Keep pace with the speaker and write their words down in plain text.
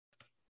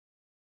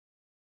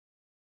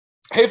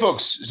Hey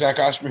folks, Zach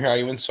Osterman here,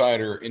 IU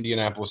Insider,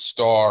 Indianapolis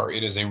Star.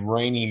 It is a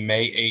rainy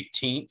May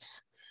 18th.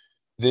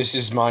 This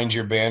is Mind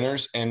Your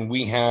Banners, and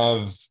we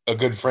have a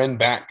good friend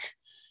back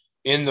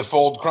in the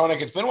fold. Chronic,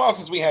 it's been a while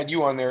since we had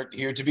you on there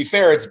here. To be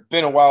fair, it's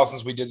been a while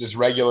since we did this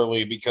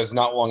regularly because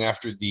not long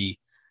after the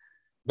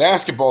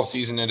basketball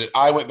season ended,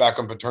 I went back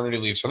on paternity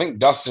leave. So I think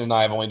Dustin and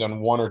I have only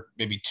done one or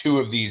maybe two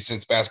of these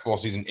since basketball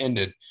season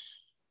ended.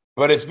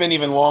 But it's been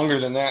even longer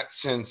than that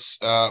since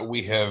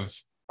we have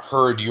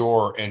heard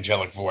your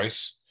angelic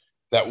voice,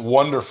 that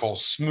wonderful,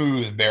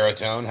 smooth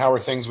baritone. How are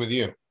things with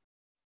you?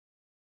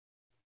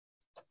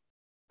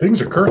 Things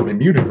are currently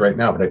muted right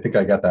now, but I think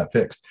I got that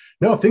fixed.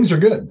 No, things are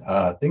good.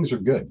 Things are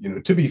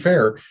good. To be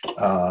fair,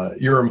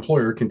 your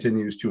employer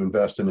continues to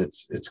invest in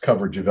its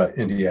coverage of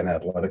Indiana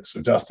athletics.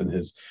 So Dustin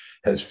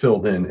has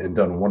filled in and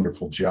done a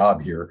wonderful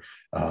job here,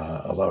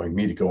 allowing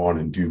me to go on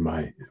and do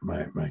my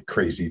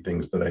crazy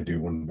things that I do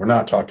when we're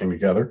not talking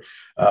together.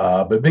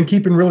 But been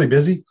keeping really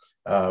busy.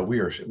 We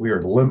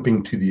are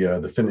limping to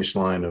the finish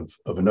line of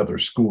another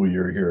school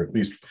year here, at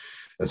least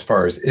as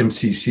far as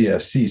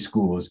MCCSC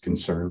school is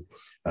concerned.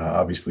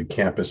 Obviously,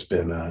 campus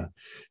been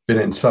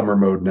in summer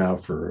mode now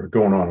for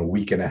going on a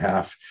week and a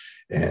half,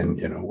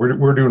 and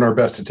we're doing our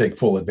best to take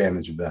full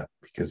advantage of that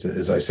because,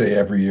 as I say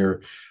every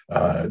year,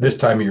 this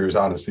time of year is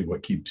honestly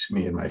what keeps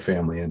me and my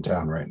family in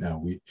town right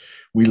now.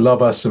 We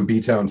love us some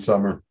B-Town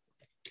summer,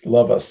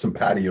 love us some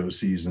patio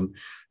season,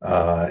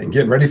 and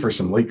getting ready for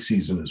some lake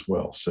season as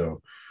well.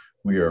 So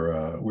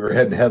we're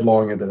heading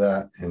headlong into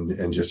that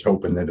and just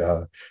hoping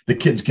that the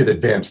kids get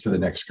advanced to the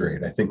next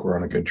grade. I think we're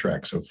on a good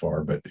track so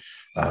far, but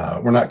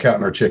we're not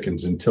counting our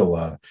chickens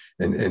until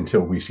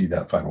we see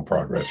that final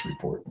progress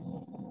report.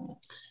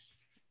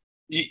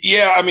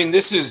 Yeah, I mean,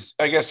 this is,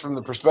 I guess, from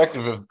the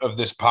perspective of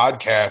this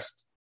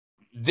podcast,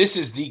 this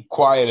is the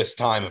quietest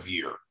time of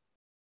year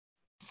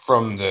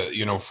from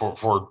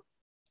for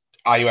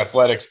IU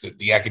athletics.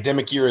 The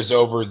academic year is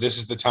over. This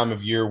is the time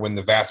of year when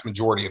the vast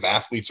majority of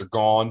athletes are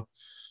gone.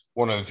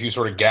 One of the few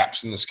sort of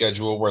gaps in the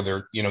schedule where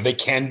they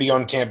can be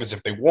on campus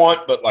if they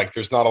want, but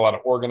there's not a lot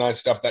of organized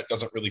stuff that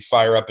doesn't really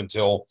fire up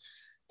until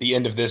the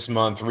end of this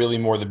month, really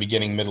more the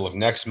beginning, middle of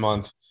next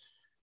month.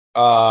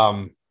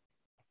 I,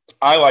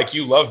 like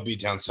you, love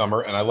B-Town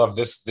summer, and I love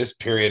this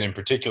period in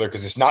particular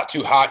because it's not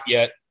too hot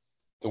yet.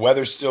 The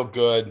weather's still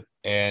good,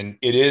 and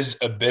it is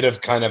a bit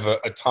of kind of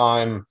a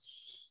time,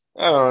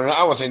 I don't know,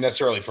 I won't say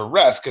necessarily for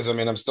rest because,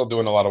 I'm still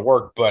doing a lot of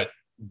work, but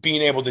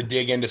being able to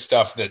dig into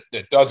stuff that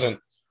doesn't,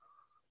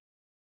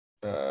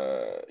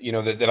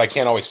 that I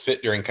can't always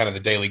fit during kind of the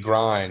daily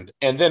grind.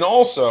 And then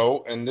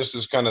also, and this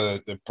was kind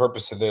of the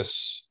purpose of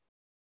this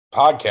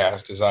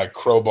podcast as I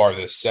crowbar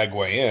this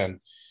segue in,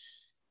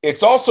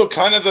 it's also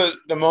kind of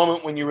the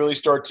moment when you really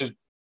start to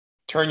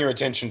turn your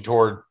attention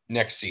toward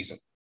next season.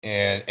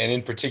 And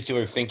in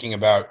particular, thinking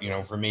about,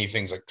 for me,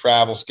 things like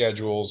travel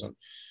schedules and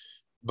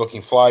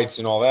booking flights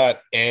and all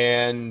that.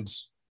 And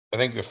I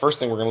think the first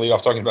thing we're going to lead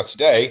off talking about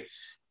today,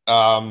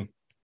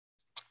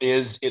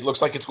 is it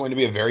looks like it's going to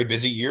be a very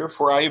busy year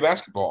for IU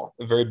basketball,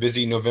 a very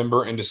busy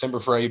November and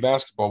December for IU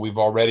basketball. We've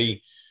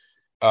already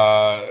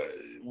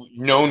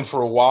known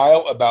for a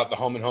while about the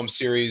home-and-home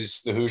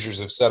series the Hoosiers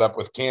have set up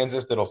with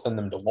Kansas that'll send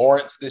them to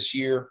Lawrence this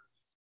year.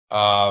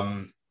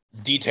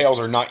 Details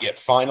are not yet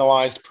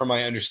finalized, per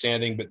my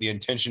understanding, but the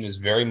intention is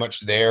very much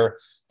there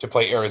to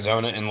play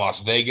Arizona and Las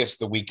Vegas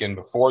the weekend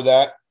before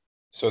that.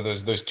 So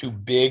those two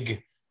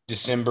big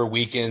December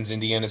weekends,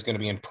 Indiana's going to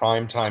be in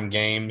primetime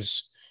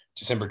games,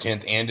 December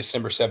 10th and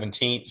December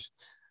 17th.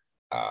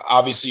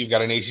 Obviously, you've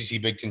got an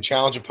ACC Big Ten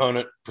Challenge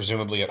opponent,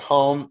 presumably at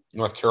home.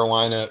 North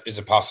Carolina is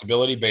a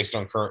possibility based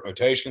on current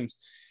rotations.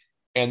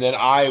 And then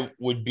I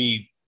would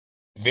be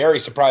very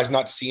surprised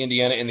not to see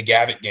Indiana in the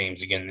Gavitt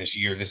games again this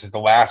year. This is the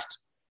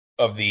last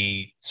of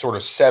the sort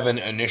of 7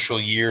 initial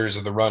years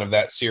of the run of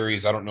that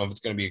series. I don't know if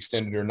it's going to be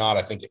extended or not.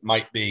 I think it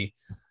might be.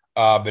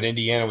 But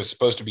Indiana was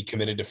supposed to be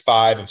committed to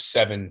 5 of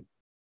 7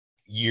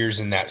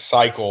 years in that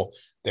cycle.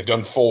 They've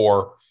done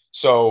 4.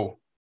 So,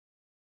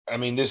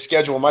 this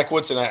schedule, Mike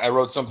Woodson, I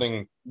wrote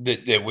something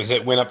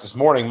that went up this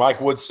morning.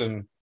 Mike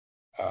Woodson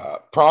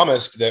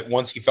promised that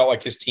once he felt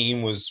like his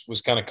team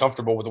was kind of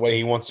comfortable with the way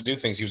he wants to do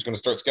things, he was going to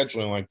start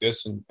scheduling like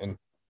this.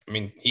 And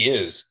he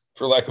is,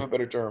 for lack of a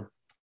better term.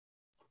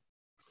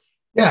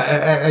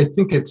 Yeah, I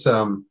think it's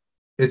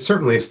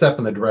certainly a step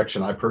in the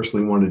direction I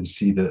personally wanted to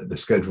see the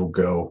schedule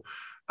go.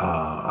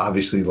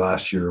 Obviously,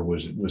 last year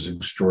was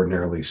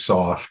extraordinarily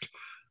soft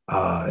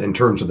in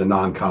terms of the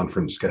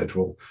non-conference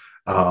schedule.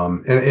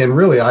 And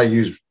really,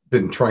 IU's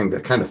been trying to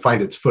kind of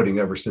find its footing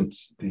ever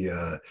since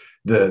the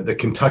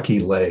Kentucky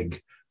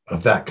leg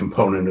of that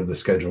component of the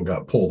schedule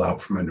got pulled out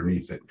from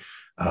underneath it.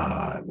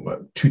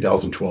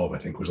 2012, I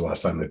think, was the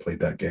last time they played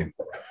that game.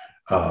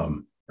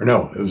 Or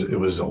no, it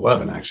was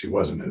 11, actually,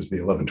 wasn't it? It was the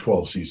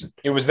 11-12 season.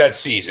 It was that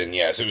season,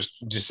 yes. It was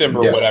December,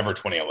 whatever,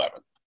 2011.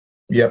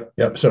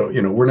 Yep. So,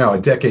 we're now a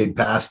decade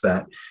past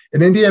that.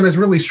 And Indiana's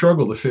really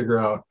struggled to figure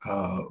out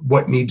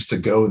what needs to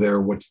go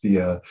there. What's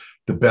the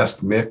the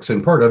best mix.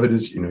 And part of it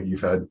is,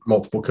 you've had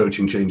multiple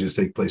coaching changes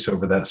take place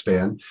over that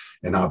span,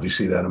 and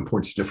obviously that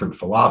imports different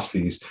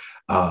philosophies.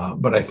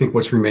 But I think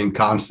what's remained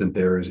constant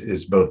there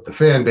is both the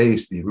fan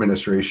base, the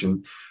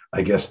administration,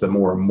 I guess the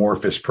more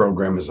amorphous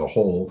program as a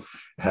whole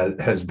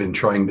has been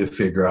trying to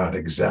figure out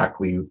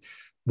exactly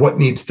what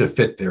needs to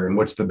fit there and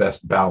what's the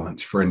best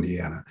balance for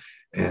Indiana.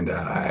 And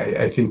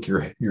I think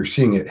you're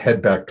seeing it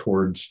head back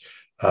towards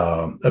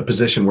a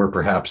position where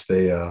perhaps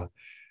they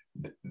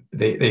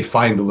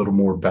find a little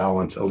more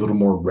balance, a little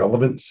more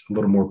relevance, a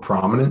little more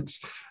prominence.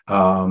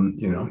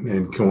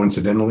 And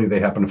coincidentally, they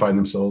happen to find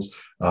themselves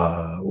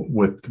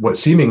with what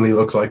seemingly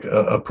looks like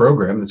a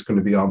program that's going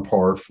to be on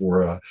par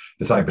for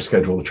the type of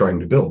schedule they're trying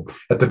to build.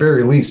 At the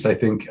very least, I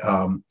think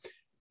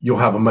you'll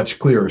have a much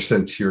clearer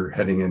sense here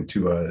heading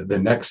into the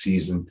next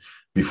season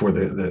before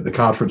the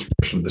conference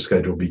portion of the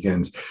schedule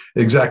begins,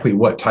 exactly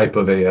what type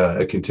of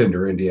a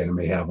contender Indiana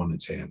may have on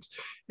its hands.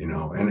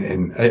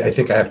 And I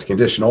think I have to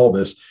condition all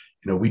this.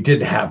 We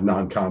didn't have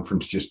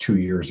non-conference just 2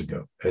 years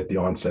ago at the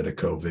onset of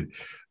COVID,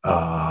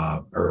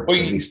 or at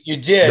least you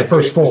did the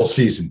first full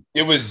season.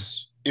 It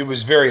was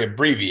very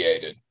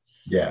abbreviated.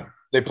 Yeah,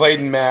 they played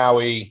in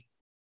Maui,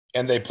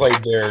 and they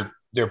played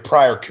their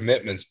prior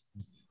commitments.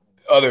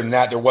 Other than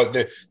that,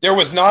 there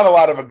was not a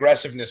lot of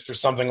aggressiveness for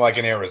something like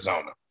in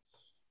Arizona.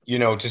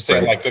 To say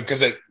right. like,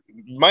 because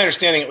my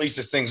understanding, at least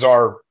as things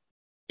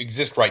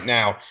exist right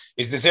now,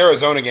 is this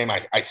Arizona game,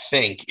 I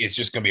think, is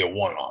just going to be a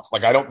one-off.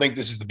 Like, I don't think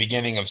this is the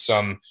beginning of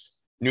some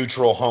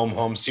neutral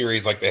home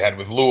series like they had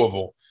with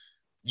Louisville.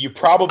 You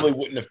probably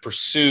wouldn't have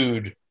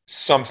pursued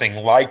something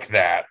like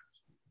that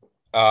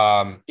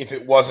if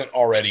it wasn't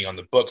already on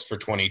the books for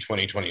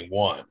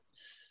 2020-2021.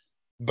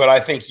 But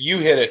I think you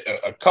hit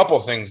a couple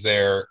of things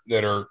there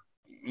that are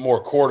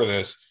more core to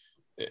this.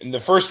 And the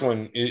first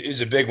one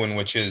is a big one,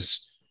 which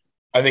is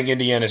I think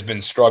Indiana's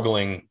been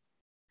struggling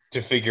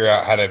to figure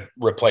out how to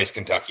replace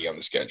Kentucky on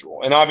the schedule.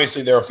 And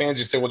obviously there are fans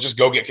who say, well, just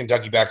go get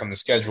Kentucky back on the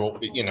schedule.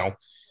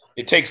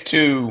 It takes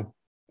two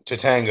to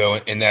tango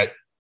in that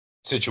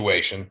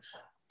situation.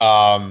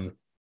 I'm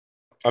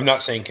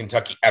not saying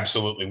Kentucky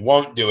absolutely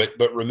won't do it,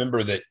 but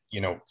remember that,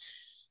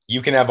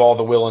 you can have all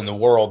the will in the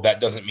world.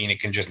 That doesn't mean it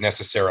can just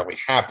necessarily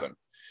happen.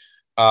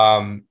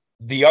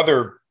 The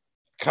other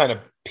kind of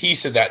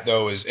piece of that,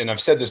 though, is, and I've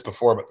said this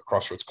before about the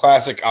Crossroads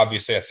Classic,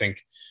 obviously I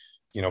think,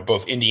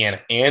 both Indiana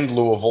and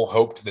Louisville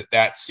hoped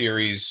that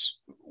series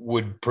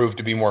would prove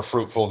to be more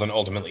fruitful than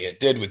ultimately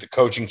it did with the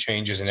coaching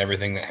changes and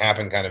everything that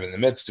happened kind of in the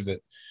midst of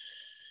it.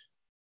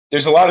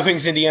 There's a lot of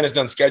things Indiana's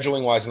done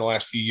scheduling-wise in the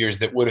last few years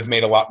that would have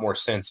made a lot more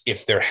sense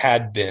if there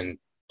had been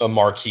a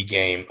marquee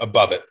game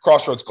above it.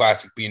 Crossroads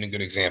Classic being a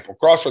good example.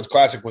 Crossroads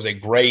Classic was a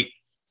great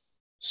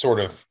sort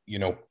of,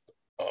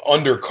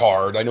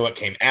 undercard. I know it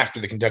came after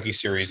the Kentucky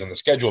series on the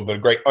schedule, but a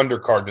great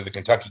undercard to the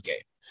Kentucky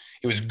game.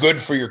 It was good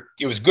for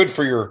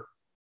your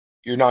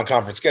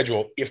non-conference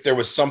schedule. If there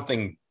was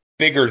something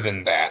bigger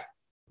than that,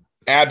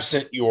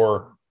 absent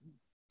your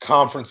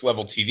conference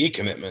level TV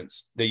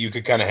commitments, that you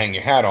could kind of hang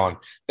your hat on.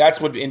 That's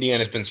what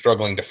Indiana's been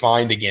struggling to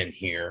find again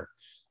here.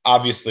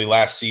 Obviously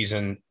last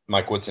season,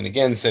 Mike Woodson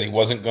again said he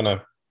wasn't going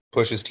to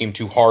push his team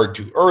too hard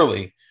too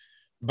early.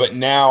 But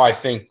now I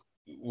think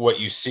what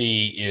you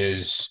see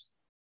is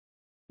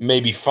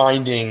maybe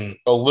finding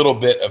a little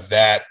bit of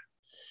that.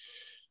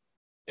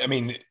 I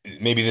mean,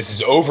 maybe this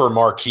is over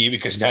marquee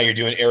because now you're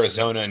doing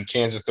Arizona and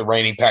Kansas, the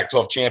reigning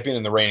Pac-12 champion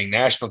and the reigning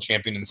national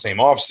champion in the same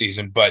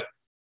offseason. But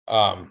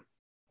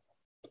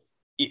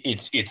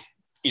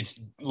it's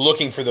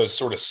looking for those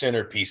sort of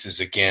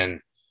centerpieces again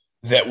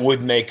that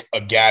would make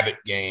a Gavitt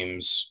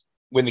games.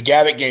 When the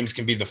Gavitt games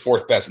can be the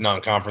fourth best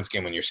non-conference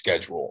game on your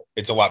schedule,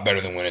 it's a lot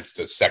better than when it's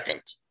the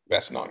second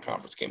best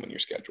non-conference game on your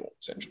schedule,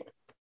 essentially.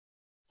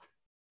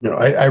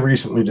 I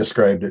recently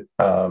described it,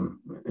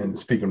 and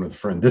speaking with a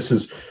friend, this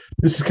is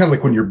kind of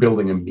like when you're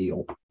building a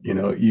meal.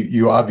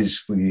 You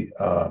obviously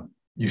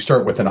you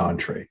start with an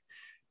entree,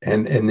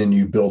 and then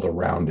you build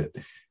around it.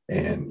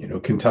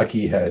 And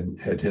Kentucky had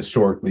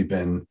historically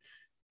been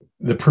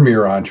the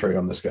premier entree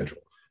on the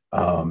schedule.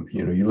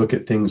 You look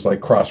at things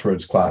like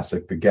Crossroads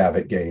Classic, the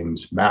Gavitt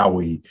games,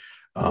 Maui,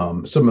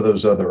 some of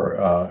those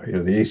other,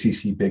 the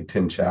ACC Big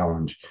Ten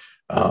Challenge.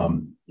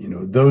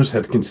 Those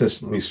have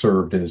consistently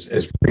served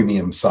as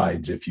premium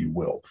sides, if you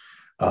will.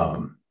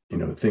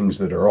 Things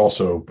that are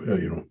also,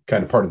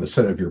 kind of part of the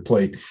center of your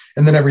plate.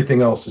 And then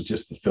everything else is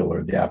just the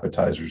filler, the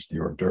appetizers, the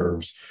hors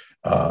d'oeuvres,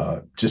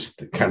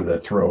 just kind of the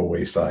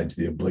throwaway sides,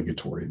 the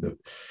obligatory.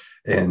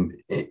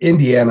 And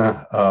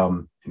Indiana,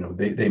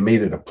 they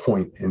made it a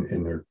point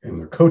in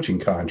their coaching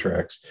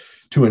contracts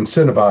to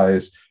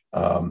incentivize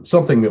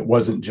something that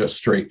wasn't just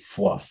straight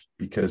fluff,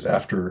 because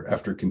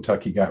after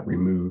Kentucky got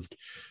removed,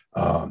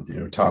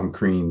 Tom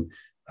Crean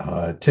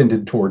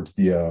tended towards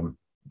the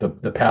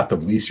path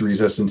of least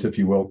resistance, if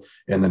you will,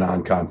 in the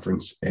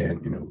non-conference,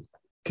 and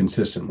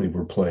consistently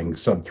were playing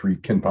sub-3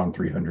 KenPom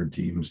 300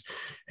 teams,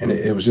 and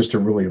it was just a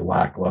really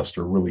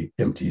lackluster, really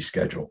empty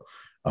schedule.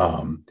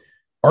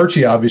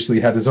 Archie obviously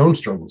had his own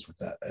struggles with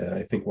that.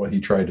 I think while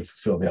he tried to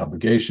fulfill the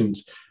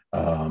obligations,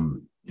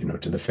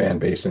 to the fan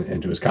base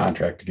and to his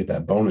contract to get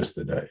that bonus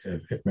that,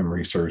 if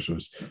memory serves,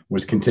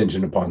 was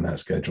contingent upon that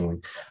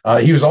scheduling.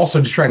 He was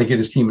also just trying to get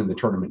his team in the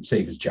tournament and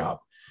save his job.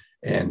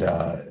 And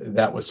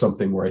that was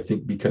something where I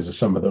think because of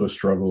some of those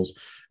struggles,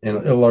 and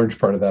a large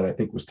part of that, I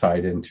think, was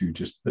tied into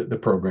just the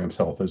program's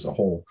health as a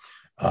whole.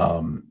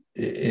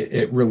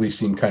 It really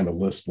seemed kind of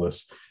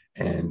listless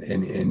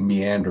and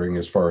meandering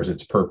as far as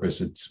its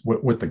purpose. It's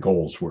what the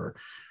goals were.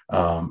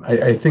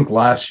 I think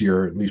last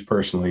year, at least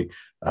personally,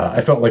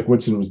 I felt like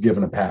Woodson was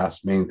given a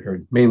pass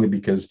mainly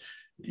because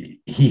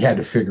he had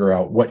to figure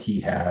out what he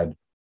had,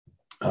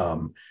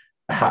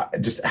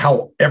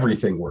 how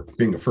everything worked,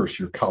 being a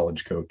first-year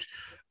college coach.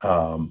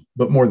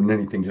 But more than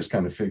anything, just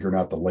kind of figuring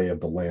out the lay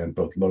of the land,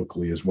 both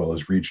locally as well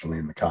as regionally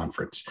in the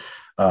conference.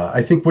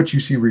 I think what you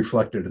see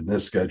reflected in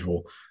this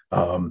schedule,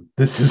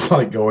 this is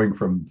like going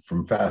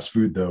from fast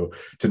food, though,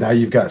 to now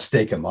you've got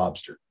steak and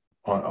lobster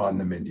on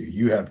the menu.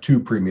 You have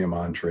 2 premium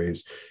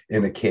entrees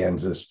in a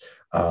Kansas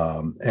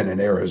and an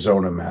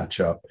Arizona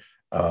matchup.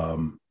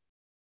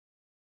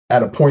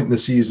 At a point in the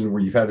season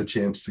where you've had a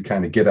chance to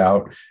kind of get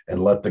out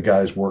and let the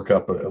guys work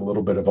up a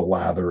little bit of a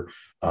lather,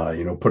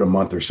 put a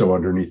month or so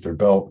underneath their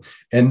belt,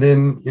 and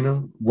then,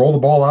 roll the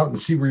ball out and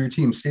see where your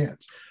team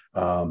stands.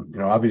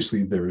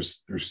 Obviously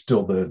there's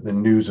still the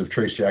news of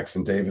Trace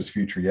Jackson Davis'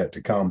 future yet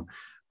to come.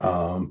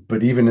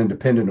 But even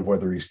independent of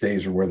whether he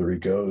stays or whether he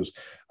goes,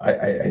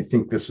 I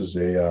think this is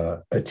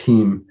a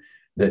team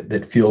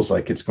that feels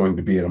like it's going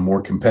to be in a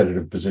more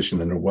competitive position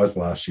than it was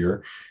last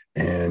year.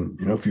 And,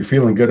 if you're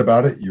feeling good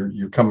about it,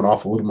 you're coming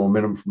off a little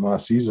momentum from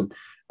last season.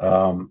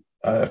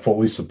 I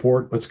fully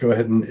support. Let's go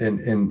ahead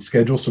and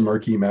schedule some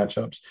marquee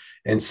matchups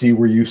and see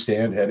where you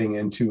stand heading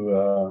into,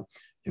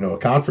 a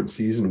conference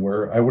season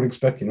where I would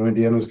expect,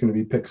 Indiana's going to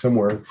be picked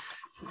somewhere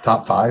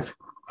top 5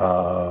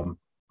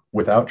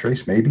 without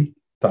Trace, maybe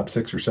top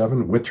 6 or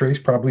 7, with Trace,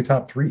 probably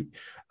top 3.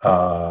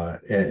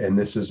 And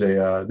this is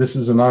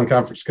a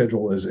non-conference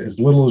schedule, as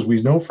little as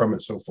we know from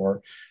it so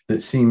far,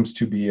 that seems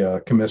to be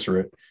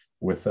commensurate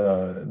with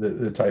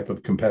the type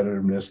of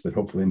competitiveness that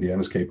hopefully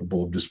Indiana is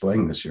capable of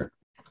displaying this year.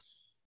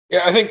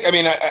 Yeah,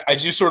 I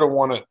do sort of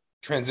want to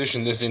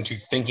transition this into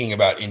thinking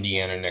about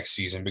Indiana next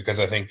season, because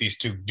I think these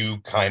two do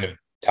kind of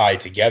tie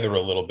together a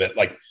little bit.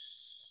 Like,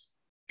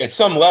 at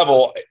some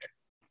level,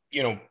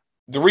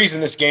 the reason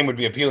this game would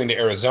be appealing to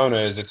Arizona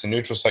is it's a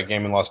neutral site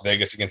game in Las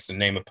Vegas against a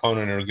name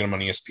opponent and get them on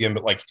ESPN.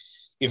 But like,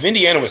 if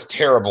Indiana was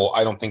terrible,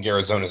 I don't think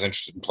Arizona's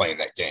interested in playing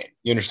that game.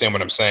 You understand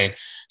what I'm saying?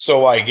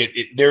 So like,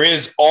 there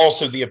is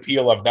also the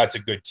appeal of that's a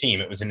good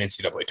team. It was an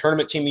NCAA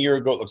tournament team a year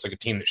ago. It looks like a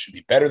team that should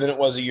be better than it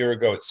was a year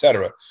ago, et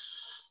cetera.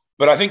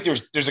 But I think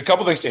there's a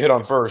couple things to hit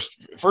on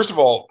first. First of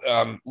all,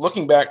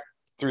 looking back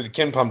through the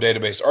KenPom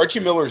database,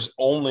 Archie Miller's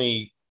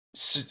only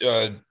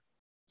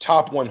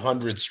top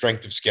 100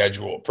 strength of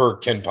schedule per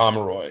Ken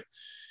Pomeroy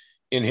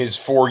in his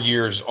 4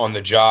 years on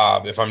the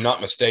job, if I'm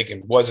not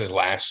mistaken, was his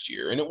last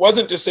year. And it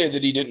wasn't to say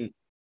that he didn't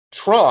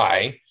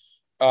try.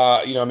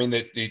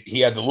 He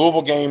had the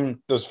Louisville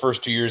game those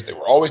first 2 years. They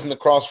were always in the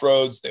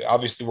Crossroads. They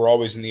obviously were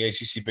always in the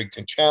ACC Big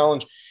Ten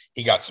Challenge.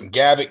 He got some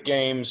Gavitt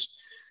games.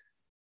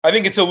 I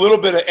think it's a little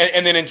bit of,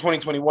 and then in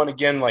 2021,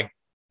 again, like,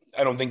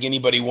 I don't think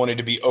anybody wanted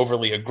to be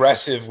overly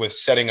aggressive with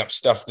setting up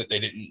stuff that they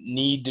didn't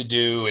need to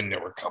do. And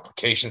there were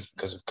complications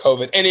because of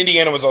COVID. And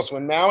Indiana was also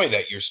in Maui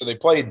that year. So they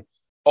played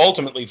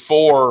ultimately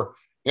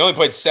they only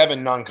played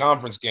 7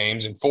 non-conference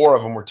games, and 4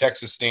 of them were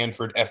Texas,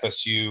 Stanford,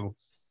 FSU,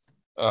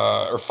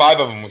 or 5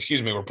 of them,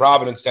 were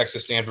Providence,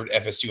 Texas, Stanford,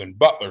 FSU, and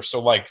Butler.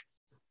 So like,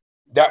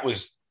 that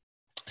was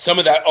some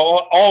of that, a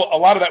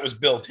lot of that was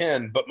built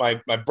in. But my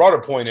broader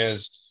point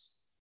is,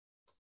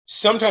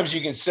 sometimes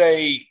you can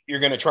say you're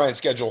going to try and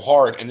schedule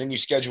hard, and then you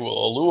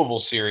schedule a Louisville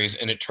series,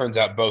 and it turns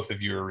out both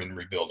of you are in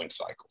rebuilding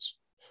cycles.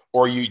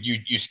 Or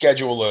you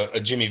schedule a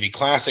Jimmy V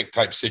Classic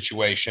type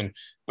situation,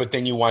 but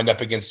then you wind up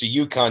against a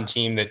UConn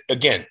team that,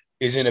 again,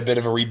 is in a bit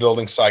of a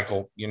rebuilding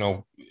cycle,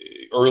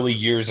 early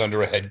years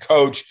under a head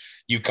coach.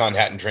 UConn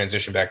hadn't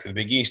transitioned back to the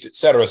Big East, et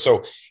cetera.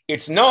 So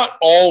it's not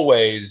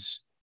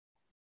always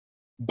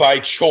by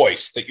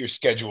choice that your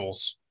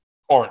schedules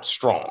aren't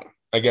strong,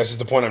 I guess is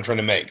the point I'm trying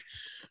to make.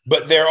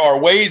 But there are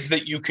ways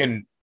that you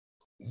can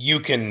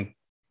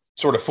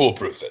sort of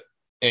foolproof it.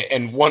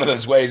 And one of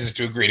those ways is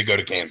to agree to go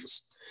to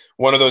Kansas.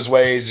 One of those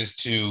ways is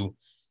to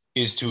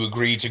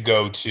agree to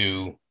go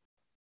to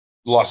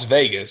Las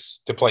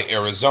Vegas to play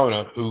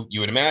Arizona, who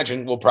you would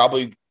imagine will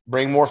probably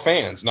bring more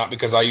fans, not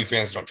because IU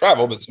fans don't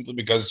travel, but simply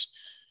because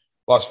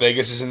Las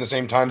Vegas is in the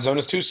same time zone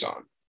as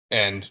Tucson.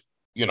 And,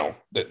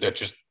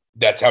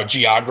 that's how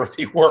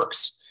geography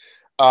works.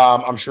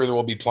 I'm sure there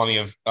will be plenty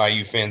of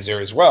IU fans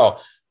there as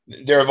well.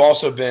 There's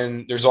also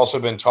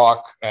been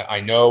talk, I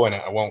know, and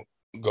I won't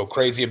go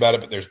crazy about it,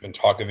 but there's been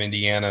talk of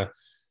Indiana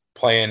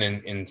playing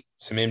in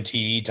some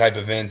MTE type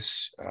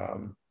events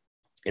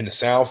in the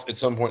South at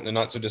some point in the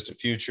not so distant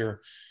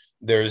future.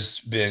 There's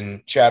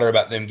been chatter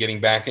about them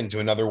getting back into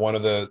another one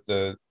of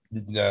the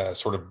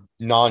sort of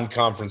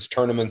non-conference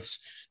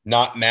tournaments,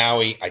 not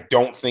Maui. I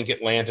don't think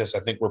Atlantis. I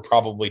think we're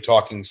probably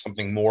talking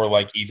something more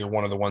like either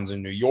one of the ones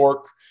in New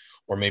York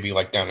or maybe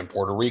like down in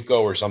Puerto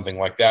Rico or something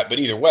like that. But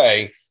either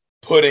way,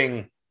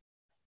 putting,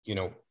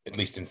 at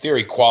least in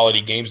theory,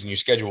 quality games in your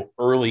schedule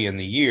early in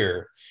the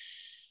year,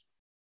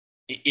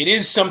 it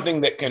is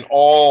something that can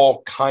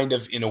all kind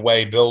of, in a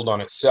way, build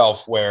on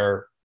itself,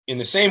 where in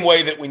the same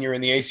way that when you're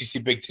in the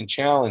ACC Big Ten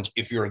Challenge,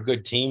 if you're a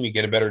good team, you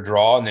get a better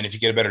draw. And then if you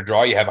get a better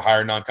draw, you have a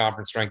higher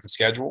non-conference strength of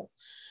schedule.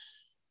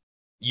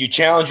 You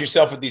challenge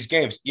yourself with these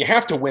games. You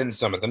have to win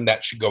some of them.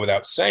 That should go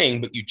without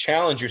saying, but you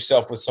challenge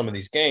yourself with some of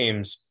these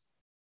games,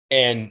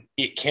 and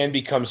it can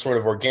become sort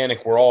of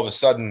organic, where all of a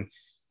sudden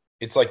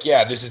it's like,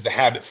 yeah, this is the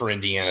habit for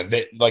Indiana,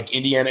 that like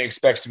Indiana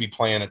expects to be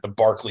playing at the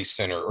Barclays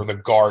Center or the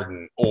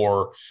Garden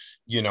or,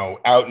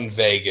 out in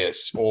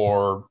Vegas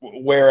or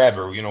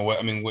wherever,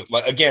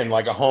 again,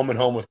 like a home and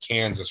home with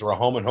Kansas or a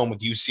home and home with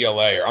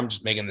UCLA, or I'm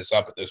just making this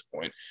up at this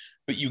point,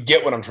 but you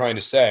get what I'm trying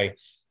to say.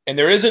 And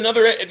there is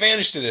another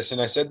advantage to this.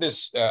 And I said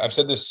this, I've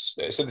said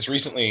this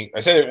recently. I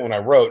said it when I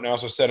wrote, and I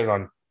also said it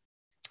on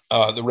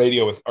the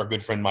radio with our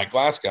good friend Mike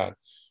Glasgow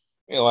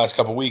in the last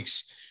couple of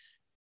weeks.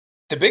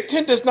 The Big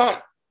Ten does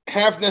not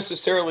have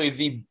necessarily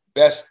the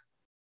best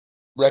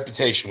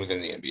reputation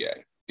within the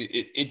NBA.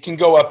 It can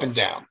go up and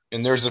down.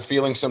 And there's a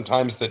feeling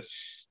sometimes that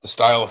the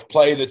style of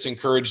play that's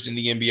encouraged in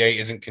the NBA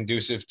isn't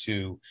conducive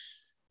to,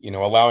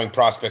 allowing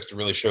prospects to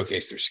really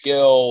showcase their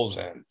skills.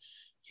 And,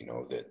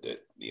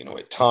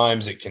 at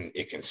times it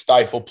can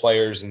stifle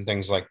players and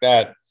things like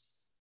that.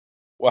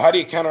 Well, how do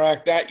you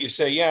counteract that? You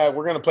say, yeah,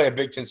 we're going to play a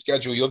Big Ten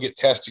schedule. You'll get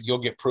tested. You'll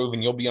get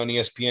proven. You'll be on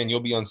ESPN. You'll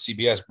be on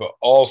CBS. But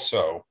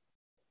also,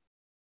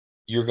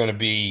 you're going to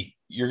be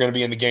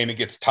in the game that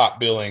gets top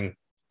billing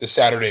the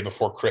Saturday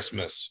before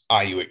Christmas,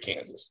 IU at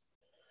Kansas.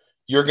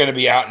 You're going to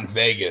be out in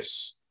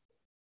Vegas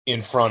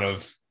in front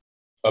of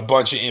a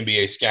bunch of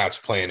NBA scouts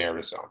playing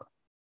Arizona.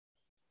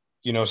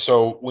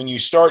 So when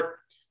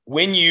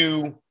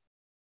you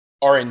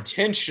are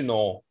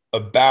intentional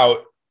about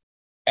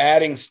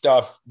adding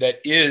stuff that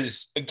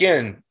is,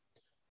 again,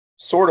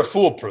 sort of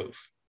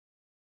foolproof.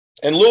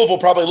 And Louisville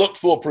probably looked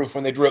foolproof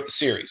when they drew up the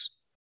series.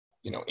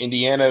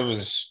 Indiana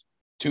was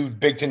 2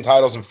 Big Ten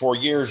titles in 4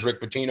 years. Rick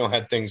Pitino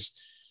had things,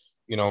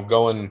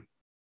 going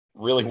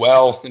really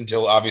well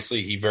until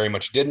obviously he very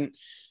much didn't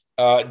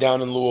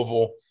down in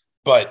Louisville.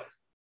 But,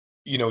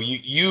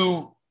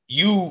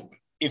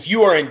 if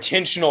you are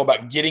intentional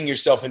about getting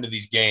yourself into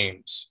these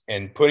games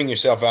and putting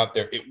yourself out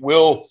there, it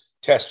will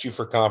test you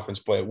for conference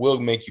play. It will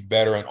make you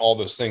better and all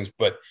those things.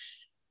 But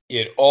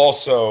it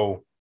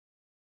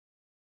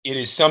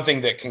is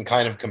something that can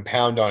kind of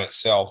compound on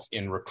itself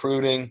in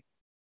recruiting,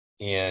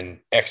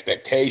 in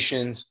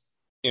expectations,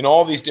 in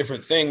all these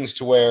different things,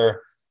 to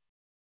where,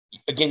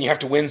 again, you have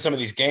to win some of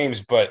these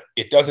games, but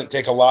it doesn't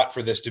take a lot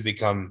for this to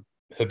become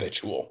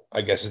habitual,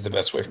 I guess is the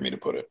best way for me to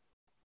put it.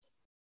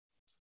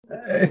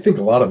 I think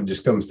a lot of it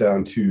just comes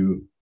down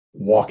to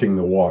walking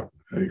the walk.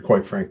 I mean,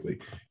 quite frankly,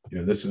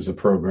 this is a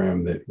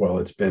program that, while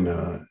it's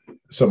been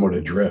somewhat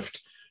adrift,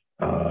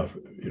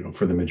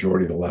 for the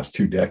majority of the last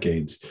 2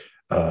 decades,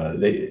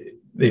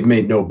 they've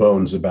made no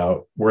bones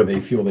about where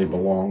they feel they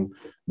belong,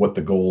 what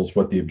the goals,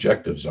 what the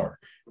objectives are.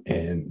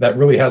 And that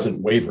really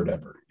hasn't wavered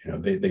ever.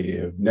 They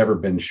have never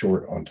been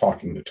short on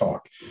talking the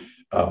talk.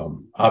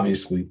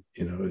 Obviously,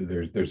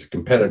 there's a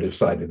competitive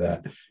side to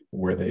that,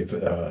 where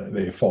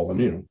they've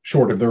fallen,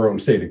 short of their own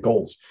stated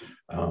goals.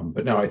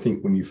 But now I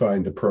think when you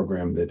find a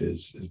program that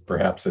is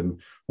perhaps in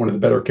one of the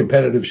better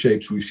competitive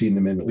shapes we've seen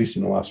them in, at least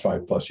in the last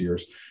 5+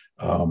 years,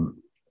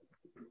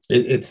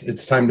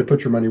 it's time to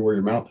put your money where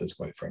your mouth is,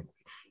 quite frankly.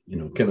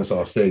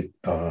 Kennesaw State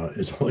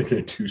is only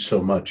going to do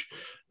so much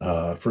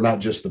for not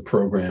just the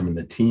program and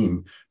the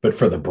team, but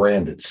for the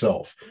brand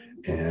itself.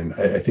 And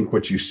I think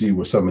what you see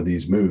with some of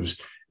these moves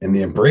and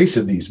the embrace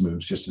of these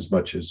moves, just as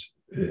much as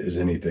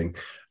anything,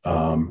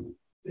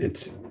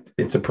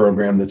 it's a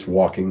program that's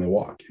walking the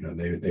walk.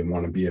 They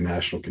want to be a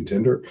national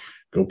contender,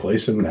 go play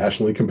some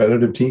nationally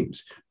competitive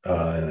teams,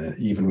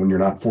 even when you're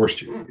not forced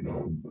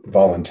to,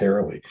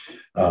 voluntarily.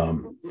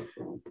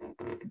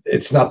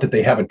 It's not that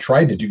they haven't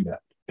tried to do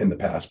that in the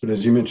past, but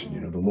as you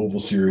mentioned, the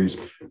Louisville series,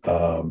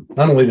 not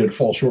only did it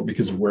fall short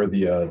because of where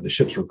the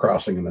ships were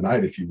crossing in the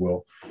night, if you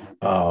will,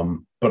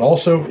 but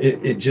also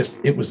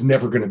it was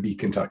never going to be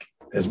Kentucky,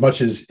 as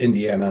much as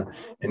Indiana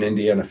and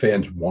Indiana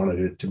fans wanted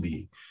it to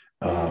be.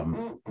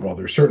 While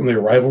there's certainly a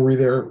rivalry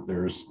there,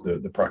 there's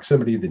the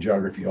proximity, the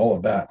geography, all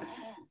of that.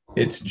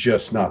 It's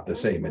just not the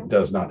same. It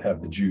does not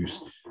have the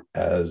juice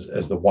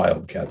as the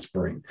Wildcats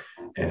bring.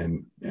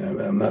 And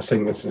I'm not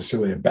saying that's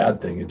necessarily a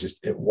bad thing.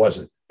 It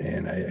wasn't.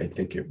 And I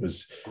think it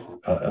was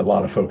a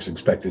lot of folks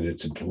expected it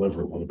to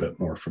deliver a little bit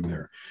more from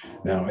there.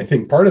 Now, I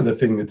think part of the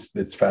thing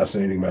that's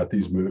fascinating about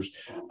these moves,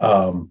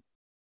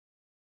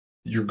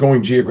 you're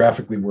going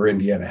geographically where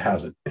Indiana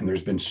hasn't. And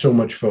there's been so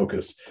much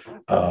focus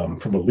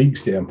from a league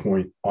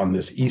standpoint on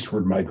this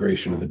eastward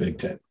migration of the Big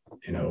Ten,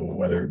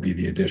 whether it be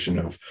the addition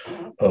of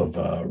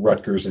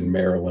Rutgers and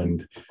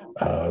Maryland,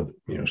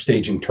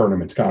 staging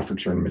tournaments,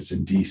 conference tournaments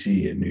in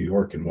DC and New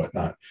York and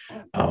whatnot.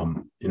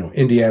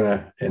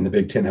 Indiana and the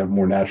Big Ten have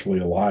more naturally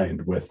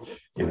aligned with,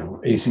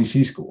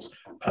 ACC schools.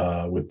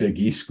 with Big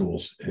East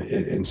schools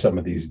in some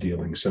of these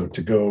dealings. So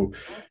to go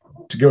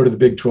to the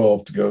Big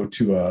 12, to go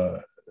to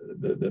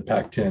the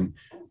Pac-10,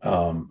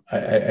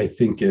 I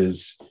think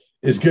is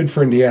good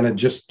for Indiana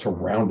just to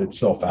round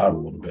itself out a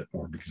little bit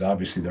more, because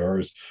obviously there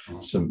are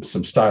some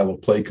style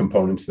of play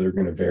components that are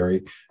going to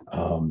vary.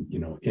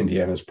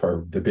 Indiana's part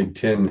of the Big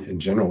Ten in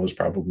general is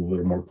probably a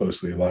little more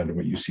closely aligned to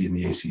what you see in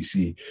the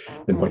ACC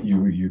than what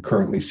you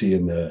currently see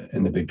in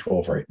the Big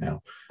 12 right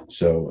now.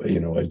 So,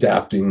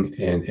 adapting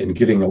and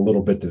getting a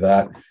little bit to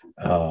that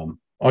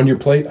on your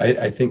plate,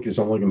 I think is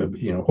only going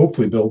to,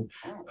 hopefully build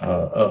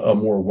a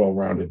more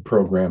well-rounded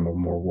program, a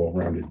more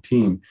well-rounded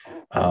team,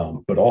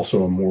 but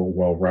also a more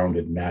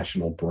well-rounded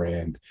national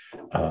brand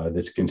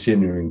that's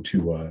continuing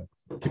to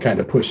kind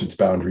of push its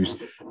boundaries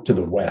to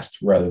the west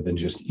rather than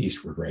just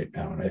eastward right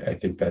now. And I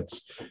think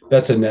that's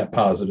a net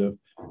positive,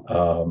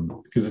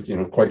 because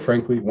quite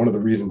frankly, one of the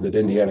reasons that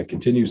Indiana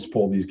continues to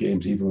pull these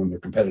games even when they're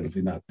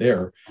competitively not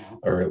there,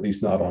 or at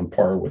least not on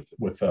par with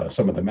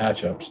some of the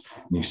matchups,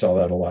 and you saw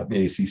that a lot in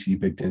the ACC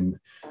Big Ten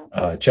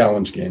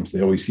challenge games.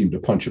 They always seem to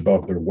punch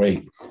above their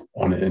weight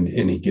on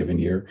any given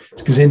year.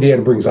 It's because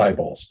Indiana brings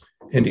eyeballs.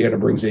 Indiana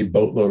brings a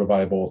boatload of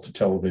eyeballs to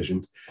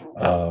televisions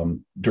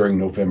during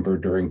November,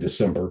 during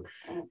December,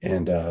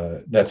 and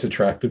that's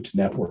attractive to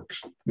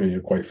networks,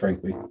 quite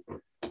frankly.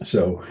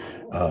 So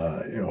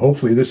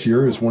hopefully this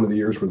year is one of the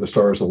years where the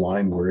stars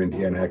align, where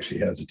Indiana actually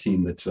has a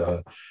team that's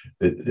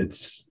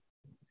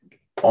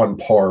on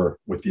par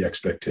with the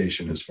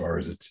expectation as far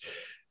as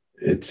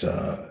its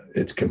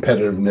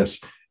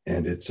competitiveness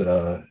and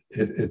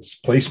its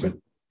placement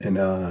in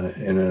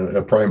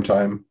a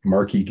primetime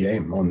marquee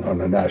game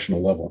on a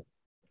national level.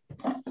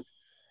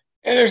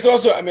 And there's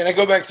also, I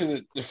go back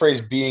to the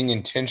phrase being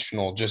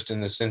intentional, just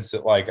in the sense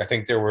that, I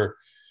think there were,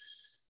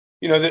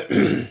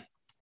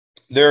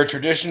 there are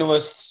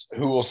traditionalists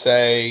who will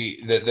say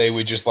that they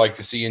would just like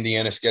to see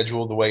Indiana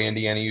schedule the way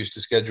Indiana used to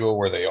schedule,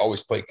 where they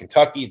always played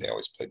Kentucky, they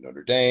always played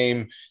Notre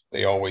Dame,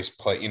 they always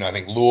play, I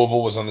think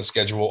Louisville was on the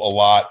schedule a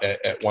lot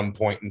at one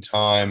point in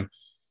time.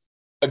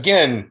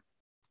 Again,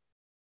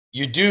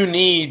 you do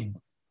need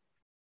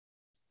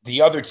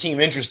the other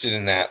team interested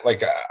in that.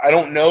 I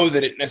don't know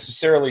that it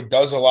necessarily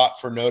does a lot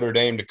for Notre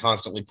Dame to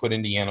constantly put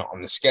Indiana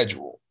on the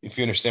schedule, if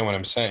you understand what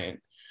I'm saying.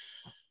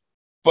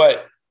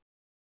 But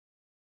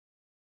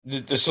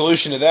the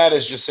solution to that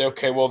is just say,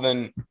 okay, well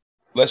then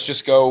let's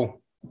just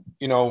go,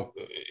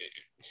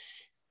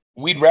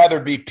 we'd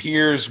rather be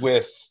peers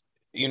with,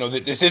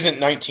 this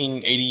isn't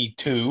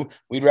 1982.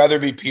 We'd rather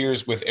be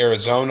peers with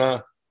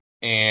Arizona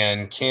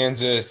and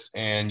Kansas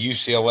and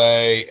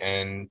UCLA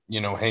and,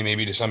 hey,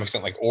 maybe to some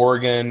extent like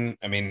Oregon.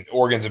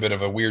 Oregon's a bit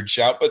of a weird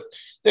shout, but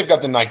they've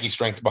got the Nike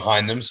strength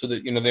behind them, so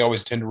that, they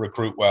always tend to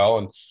recruit well.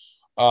 And,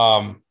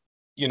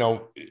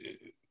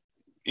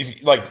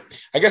 if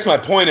I guess my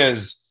point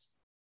is,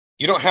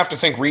 you don't have to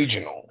think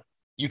regional.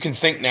 You can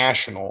think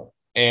national,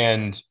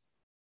 and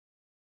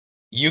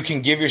you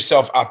can give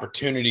yourself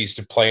opportunities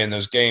to play in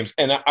those games.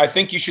 And I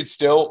think you should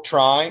still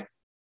try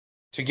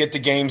to get the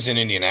games in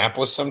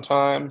Indianapolis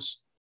sometimes,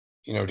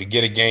 to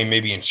get a game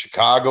maybe in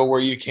Chicago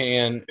where you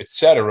can, et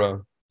cetera.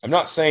 I'm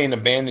not saying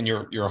abandon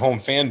your home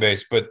fan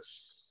base, but,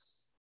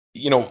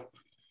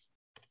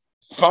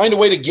 find a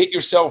way to get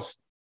yourself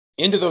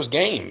into those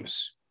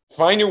games.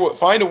 Find a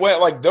way,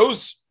 like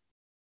those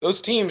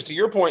teams, to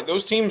your point,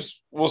 those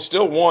teams will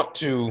still want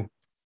to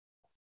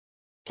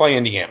play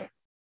Indiana.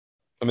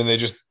 They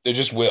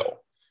just will.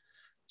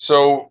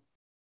 So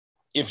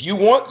if you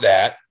want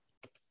that,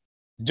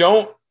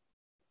 don't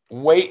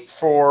wait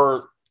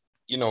for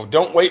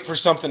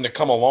something to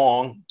come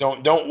along.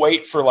 Don't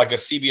wait for like a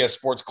CBS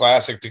Sports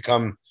Classic to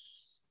come,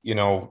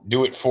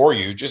 do it for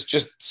you.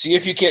 Just see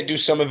if you can't do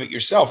some of it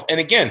yourself. And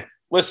again,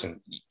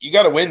 listen, you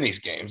got to win these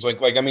games.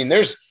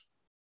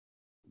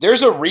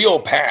 There's a real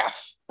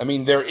path.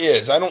 There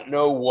is. I don't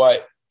know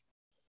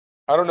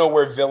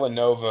where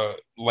Villanova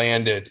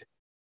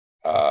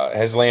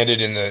has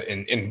landed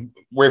in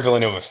where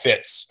Villanova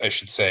fits, I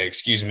should say,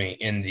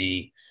 in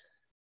the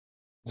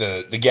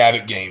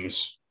Gavitt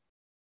games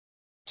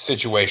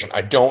situation.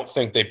 I don't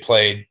think they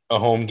played a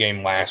home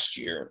game last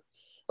year,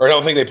 or I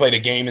don't think they played a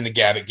game in the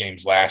Gavitt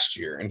games last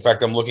year. In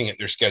fact, I'm looking at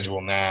their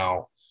schedule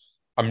now.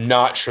 I'm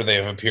not sure they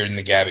have appeared in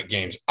the Gavitt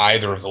games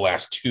either of the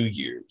last 2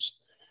 years.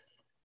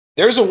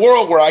 There's a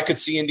world where I could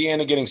see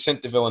Indiana getting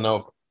sent to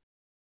Villanova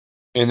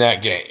in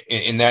that game,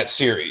 in that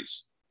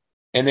series,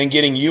 and then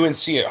getting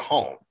UNC at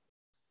home.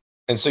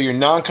 And so your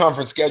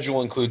non-conference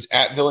schedule includes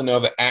at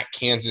Villanova, at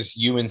Kansas,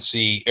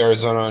 UNC,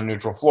 Arizona, and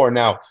neutral floor.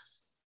 Now,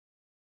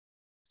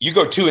 you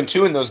go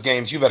 2-2 in those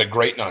games, you've had a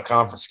great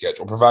non-conference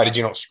schedule, provided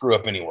you don't screw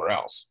up anywhere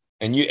else.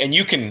 And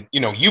you can,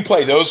 you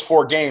play those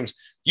 4 games,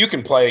 you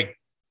can play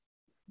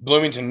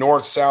Bloomington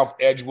North, South,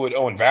 Edgewood,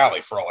 Owen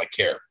Valley for all I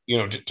care,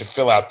 to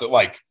fill out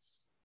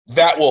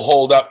that will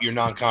hold up your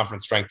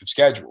non-conference strength of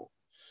schedule.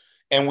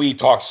 And we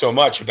talk so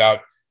much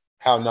about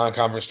how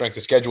non-conference strength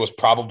of schedule is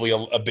probably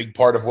a big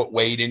part of what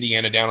weighed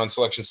Indiana down on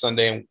Selection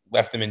Sunday and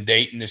left them in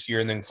Dayton this year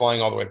and then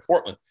flying all the way to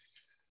Portland.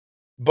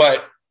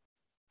 But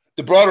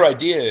the broader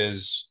idea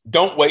is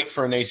don't wait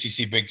for an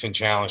ACC Big Ten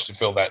challenge to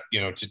fill that,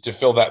 to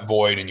fill that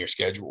void in your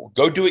schedule.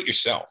 Go do it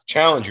yourself.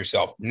 Challenge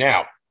yourself.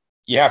 Now,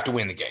 you have to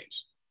win the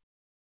games.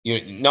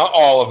 Not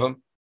all of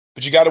them,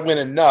 but you got to win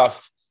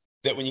enough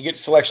that when you get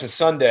to Selection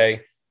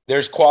Sunday,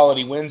 there's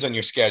quality wins on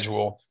your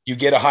schedule. You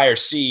get a higher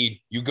seed.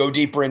 You go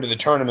deeper into the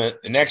tournament.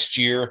 The next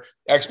year,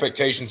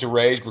 expectations are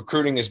raised.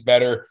 Recruiting is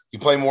better. You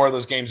play more of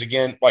those games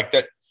again. Like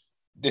that.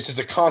 This is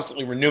a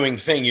constantly renewing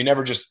thing. You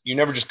never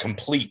just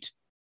complete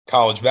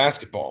college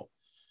basketball,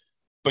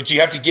 but you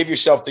have to give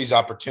yourself these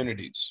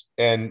opportunities.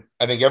 And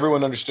I think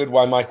everyone understood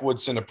why Mike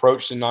Woodson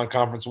approached the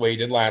non-conference the way he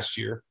did last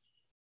year,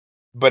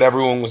 but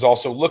everyone was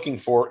also looking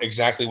for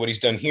exactly what he's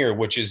done here,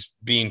 which is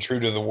being true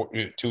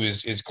to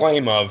his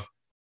claim of,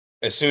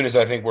 as soon as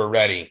I think we're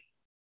ready,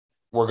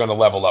 we're going to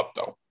level up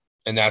though.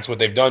 And that's what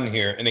they've done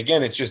here. And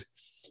again,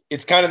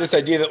 it's kind of this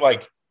idea that,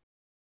 like,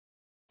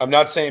 I'm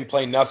not saying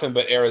play nothing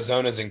but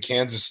Arizona's and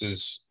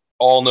Kansas's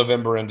all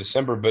November and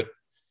December, but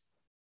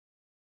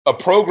a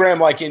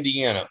program like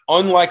Indiana,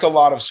 unlike a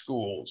lot of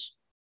schools,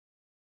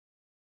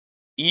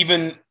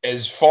 even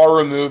as far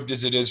removed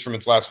as it is from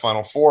its last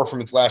Final Four,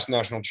 from its last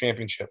national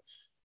championship,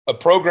 a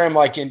program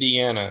like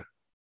Indiana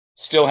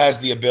still has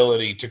the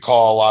ability to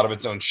call a lot of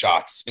its own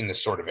shots in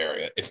this sort of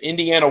area. If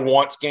Indiana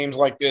wants games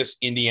like this,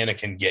 Indiana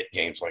can get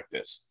games like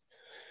this.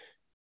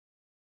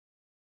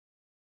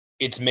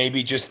 It's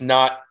maybe just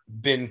not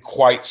been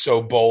quite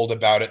so bold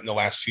about it in the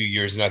last few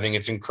years. And I think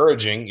it's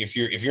encouraging. If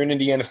you're an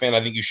Indiana fan,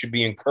 I think you should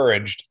be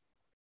encouraged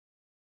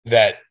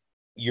that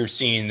you're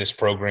seeing this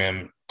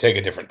program take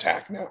a different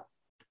tack now.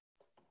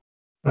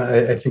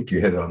 I think you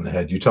hit it on the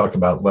head. You talk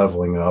about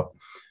leveling up.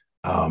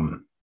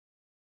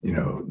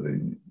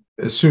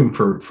 Assume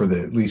for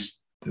at least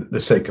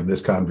the sake of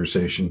this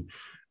conversation,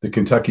 the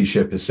Kentucky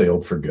ship has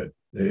sailed for good,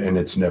 and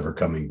it's never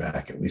coming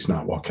back, at least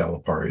not while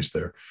Calipari's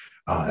there.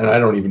 And I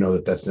don't even know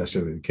that that's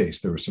necessarily the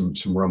case. There was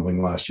some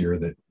rumbling last year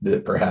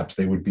that perhaps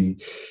they would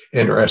be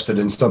interested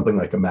in something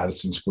like a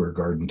Madison Square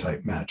Garden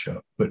type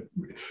matchup. But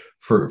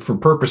for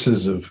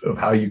purposes of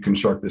how you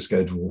construct the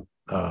schedule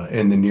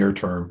in the near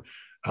term,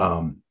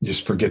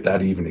 just forget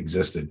that even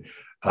existed.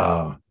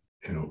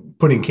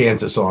 Putting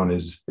Kansas on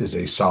is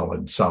a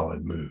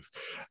solid move.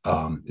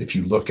 If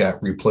you look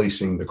at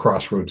replacing the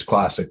Crossroads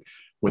Classic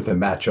with a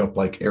matchup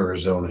like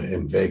Arizona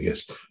and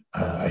Vegas,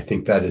 I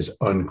think that is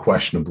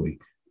unquestionably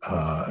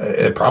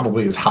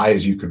probably as high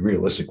as you could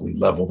realistically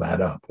level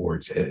that up, or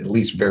it's at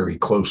least very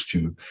close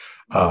to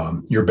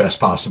your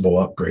best possible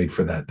upgrade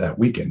for that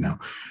weekend. Now,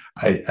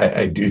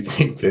 I do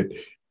think that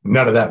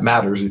none of that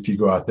matters if you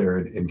go out there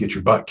and get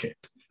your butt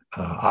kicked.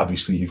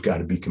 Obviously, you've got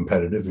to be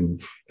competitive,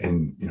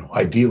 and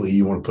ideally,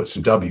 you want to put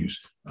some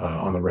W's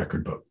on the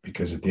record book,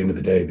 because at the end of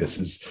the day, this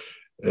is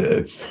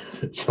it's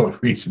the only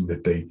reason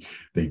that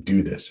they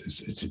do this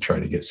is to try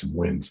to get some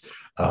wins,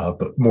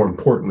 but more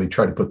importantly,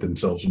 try to put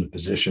themselves in a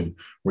position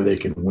where they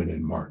can win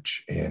in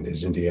March. And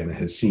as Indiana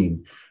has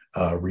seen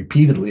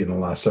repeatedly in the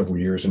last several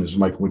years, and as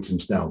Mike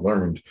Woodson's now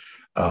learned,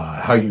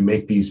 how you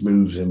make these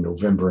moves in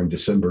November and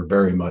December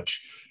very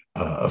much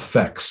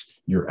affects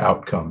your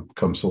outcome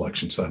come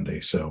Selection Sunday.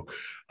 So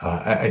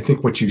I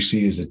think what you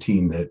see is a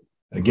team that,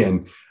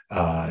 again,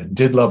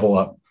 did level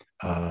up.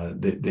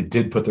 They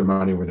did put their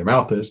money where their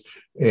mouth is.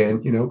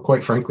 And,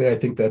 quite frankly, I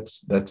think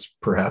that's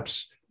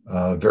perhaps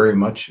very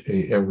much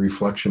a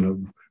reflection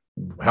of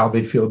how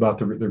they feel about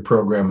their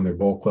program and their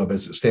bowl club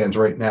as it stands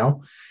right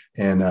now,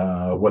 and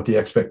what the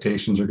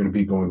expectations are going to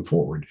be going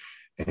forward.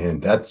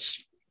 And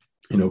that's,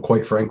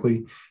 quite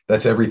frankly,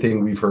 that's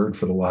everything we've heard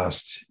for the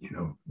last,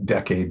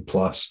 decade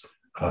plus,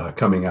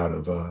 coming out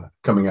of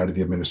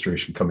the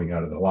administration, coming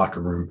out of the locker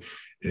room,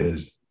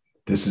 is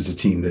this is a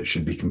team that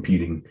should be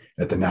competing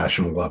at the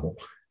national level.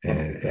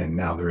 And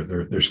now they're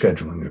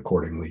scheduling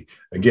accordingly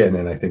again.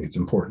 And I think it's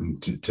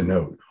important to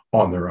note,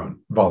 on their own,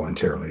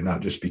 voluntarily,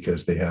 not just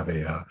because they have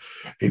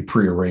a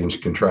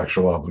prearranged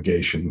contractual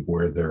obligation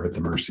where they're at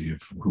the mercy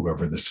of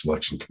whoever the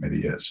selection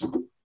committee is.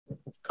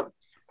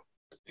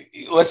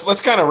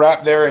 Let's kind of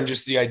wrap there, and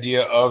just the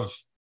idea of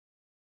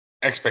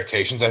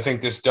expectations. I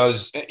think this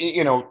does,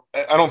 I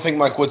don't think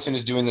Mike Woodson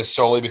is doing this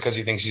solely because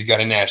he thinks he's got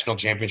a national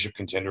championship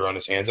contender on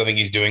his hands. I think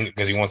he's doing it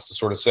because he wants to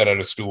sort of set out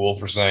a stool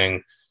for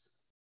saying,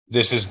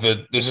 this is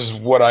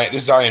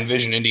how I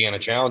envision Indiana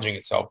challenging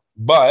itself.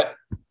 But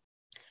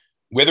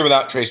with or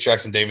without Trace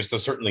Jackson Davis, though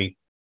certainly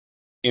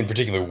in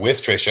particular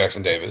with Trace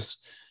Jackson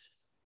Davis,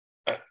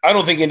 I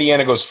don't think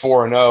Indiana goes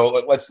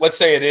 4-0. Let's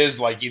say it is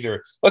like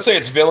let's say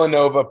it's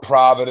Villanova,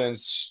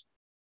 Providence.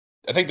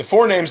 I think the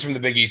four names from the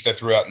Big East I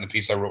threw out in the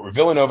piece I wrote were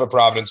Villanova,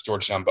 Providence,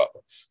 Georgetown,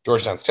 Butler.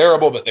 Georgetown's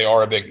terrible, but they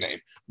are a big name.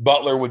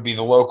 Butler would be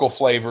the local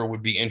flavor,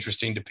 would be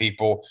interesting to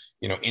people.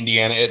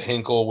 Indiana at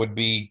Hinkle would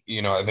be,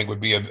 I think would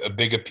be a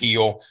big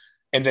appeal.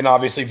 And then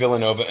obviously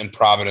Villanova and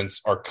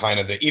Providence are kind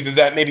of either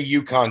that, maybe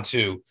UConn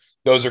too.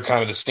 Those are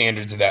kind of the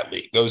standards of that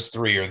league. Those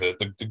three are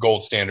the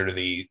gold standard of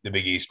the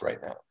Big East right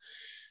now.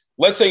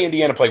 Let's say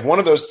Indiana played one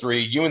of those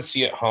three, UNC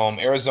at home,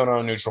 Arizona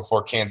on neutral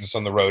floor, Kansas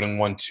on the road, and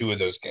won two of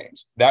those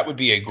games. That would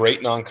be a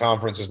great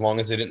non-conference as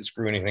long as they didn't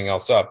screw anything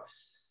else up.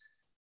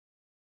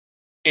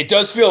 It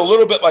does feel a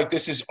little bit like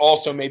this is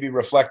also maybe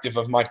reflective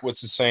of Mike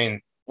Woodson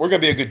saying, we're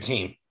going to be a good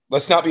team.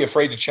 Let's not be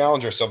afraid to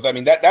challenge ourselves. I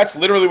mean, that's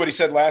literally what he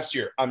said last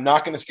year. I'm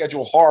not going to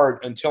schedule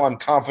hard until I'm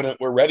confident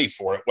we're ready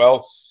for it.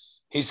 Well,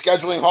 he's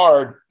scheduling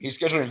hard. He's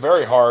scheduling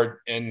very hard.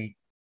 And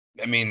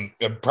I mean,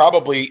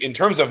 probably in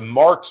terms of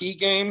marquee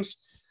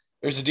games,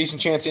 there's a decent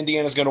chance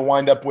Indiana's going to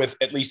wind up with,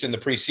 at least in the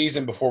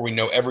preseason, before we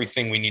know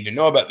everything we need to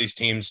know about these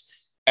teams,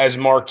 as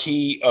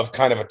marquee of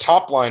kind of a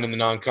top line in the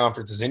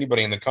non-conference as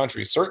anybody in the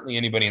country, certainly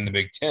anybody in the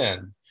Big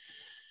Ten.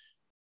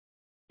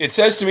 It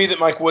says to me that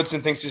Mike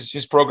Woodson thinks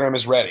his program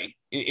is ready,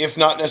 if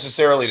not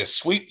necessarily to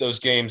sweep those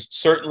games,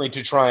 certainly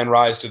to try and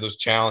rise to those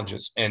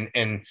challenges and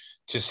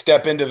to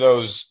step into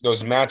those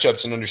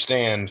matchups and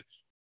understand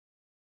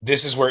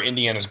this is where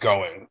Indiana's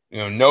going.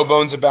 No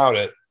bones about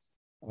it.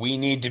 We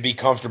need to be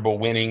comfortable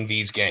winning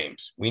these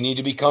games. We need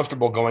to be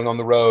comfortable going on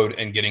the road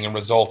and getting a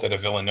result at a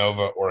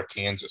Villanova or a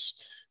Kansas.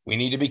 We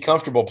need to be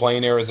comfortable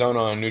playing Arizona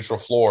on a neutral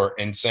floor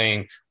and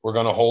saying we're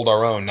going to hold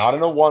our own, not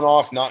in a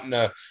one-off, not in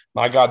a,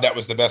 my God, that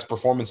was the best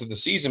performance of the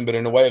season, but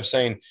in a way of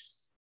saying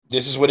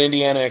this is what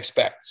Indiana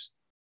expects.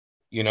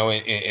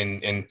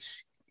 And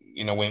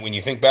when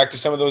you think back to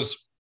some of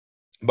those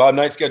Bob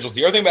Knight schedules,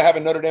 the other thing about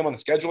having Notre Dame on the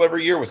schedule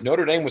every year was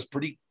Notre Dame was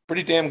pretty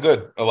damn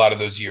good a lot of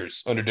those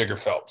years under Digger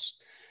Phelps.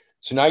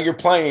 So now you're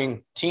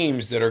playing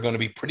teams that are going to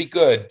be pretty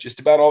good just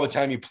about all the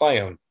time you play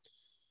them.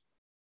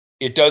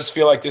 It does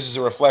feel like this is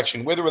a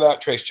reflection, with or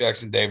without Trace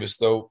Jackson Davis,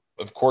 though,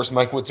 of course,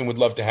 Mike Woodson would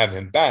love to have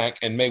him back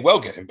and may well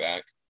get him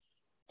back,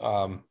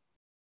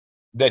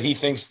 that he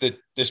thinks that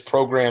this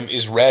program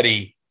is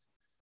ready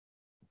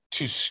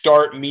to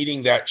start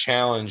meeting that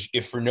challenge,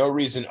 if for no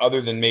reason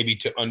other than maybe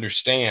to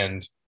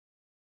understand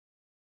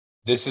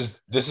this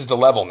is the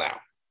level now.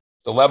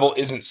 The level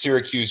isn't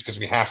Syracuse because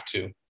we have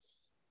to,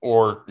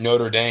 or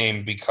Notre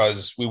Dame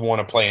because we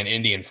want to play an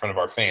Indy in front of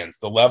our fans.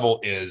 The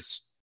level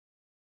is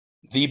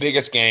the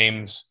biggest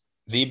games,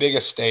 the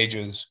biggest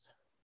stages,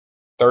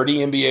 30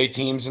 NBA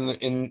teams in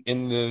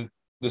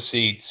the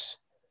seats,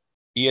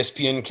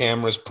 ESPN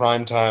cameras,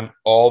 primetime,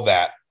 all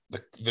that.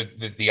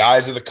 The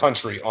eyes of the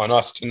country on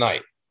us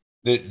tonight.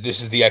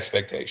 This is the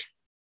expectation.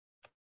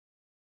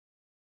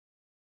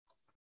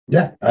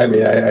 Yeah, I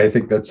mean, I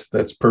think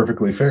that's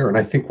perfectly fair, and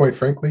I think, quite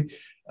frankly,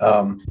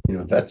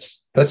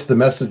 that's the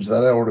message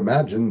that I would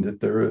imagine that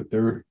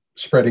they're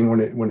spreading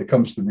when it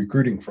comes to the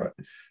recruiting front,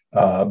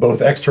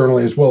 both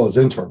externally as well as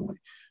internally.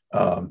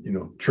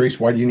 Trace,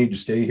 why do you need to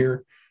stay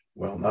here?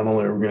 Well, not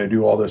only are we going to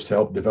do all this to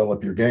help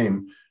develop your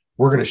game,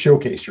 we're going to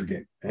showcase your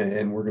game,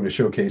 and we're going to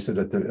showcase it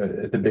at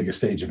the biggest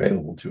stage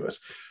available to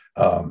us.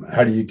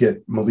 How do you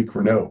get Malik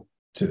Renault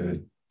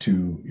to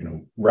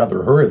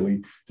rather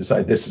hurriedly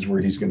decide this is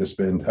where he's going to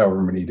spend however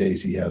many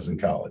days he has in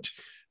college?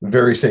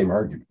 Very same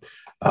argument.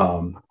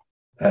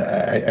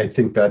 I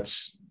think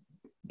that's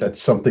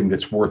something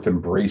that's worth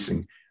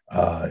embracing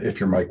if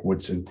you're Mike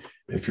Woodson,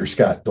 if you're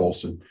Scott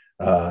Dolson,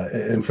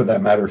 and for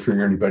that matter, if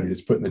you're anybody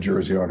that's putting the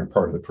jersey on or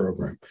part of the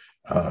program,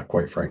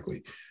 quite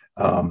frankly.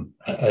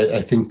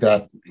 I think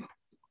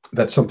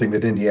that's something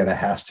that Indiana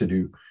has to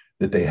do,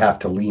 that they have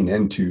to lean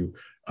into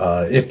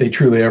if they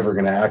truly ever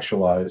going to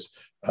actualize,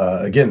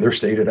 again, their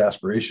stated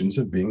aspirations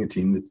of being a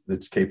team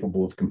that's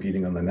capable of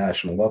competing on the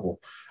national level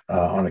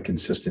on a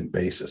consistent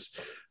basis.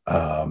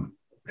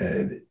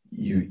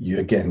 You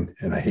again,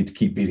 and I hate to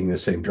keep beating the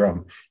same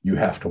drum, you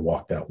have to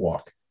walk that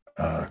walk,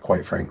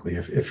 quite frankly,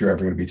 if you're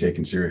ever going to be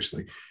taken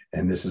seriously.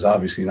 And this is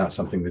obviously not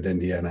something that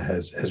Indiana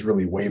has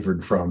really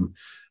wavered from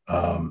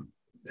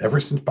ever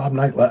since Bob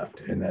Knight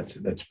left. And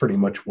that's pretty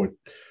much what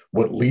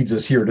leads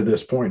us here to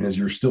this point, is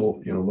you're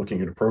still,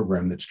 looking at a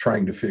program that's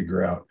trying to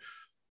figure out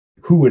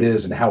who it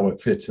is and how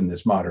it fits in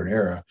this modern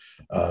era,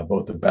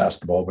 both of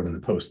basketball, but in the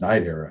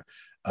post-Knight era,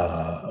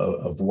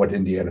 of what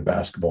Indiana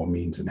basketball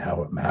means and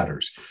how it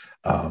matters.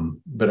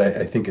 But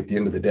I think at the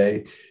end of the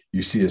day,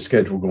 you see a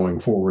schedule going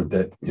forward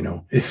that,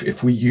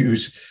 if we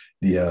use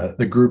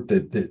the group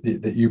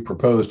that you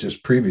proposed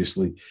just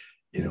previously,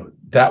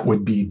 that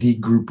would be the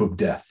group of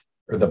death,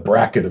 or the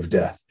bracket of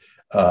death,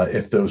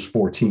 if those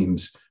four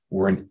teams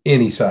were in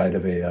any side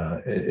of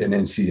an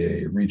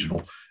NCAA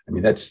regional. I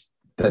mean, that's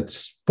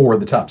four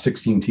of the top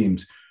 16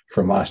 teams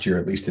from last year,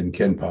 at least in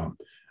KenPom.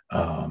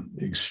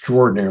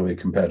 Extraordinarily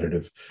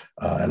competitive.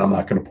 And I'm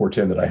not going to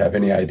pretend that I have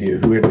any idea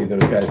who any of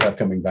those guys have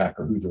coming back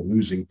or who they're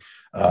losing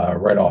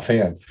right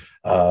offhand.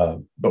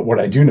 But what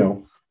I do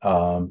know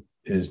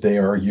is they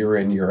are year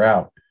in, year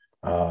out,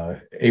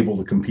 able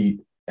to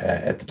compete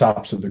at the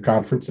tops of their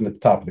conference and at the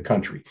top of the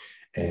country.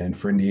 And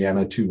for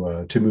Indiana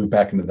to move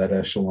back into that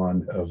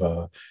echelon of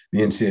the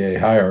NCAA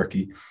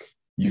hierarchy,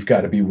 you've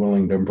got to be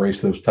willing to embrace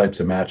those types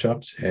of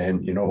matchups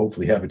and,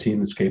 hopefully have a team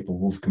that's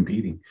capable of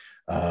competing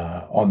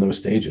on those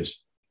stages.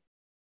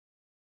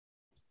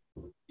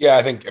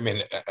 Yeah,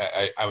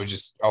 I would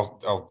just,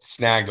 I'll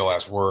snag the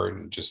last word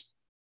and just,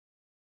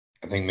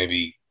 I think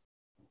maybe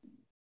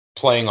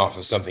playing off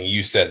of something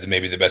you said, that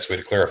maybe the best way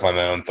to clarify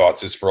my own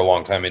thoughts is, for a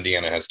long time,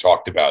 Indiana has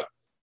talked about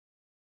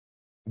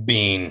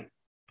being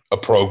a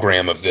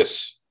program of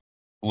this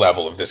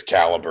level, of this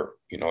caliber,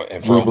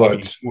 And Blue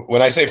Bloods.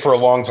 when I say for a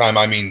long time,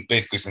 I mean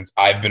basically since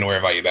I've been aware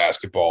of IU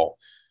basketball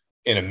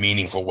in a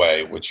meaningful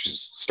way, which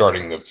is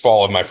starting the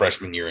fall of my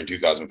freshman year in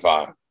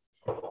 2005.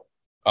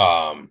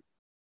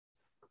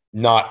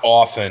 Not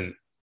often.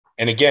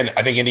 And again,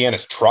 I think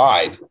Indiana's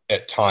tried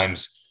at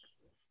times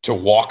to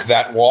walk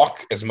that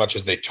walk as much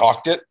as they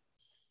talked it.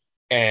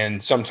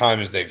 And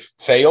sometimes they've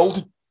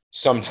failed.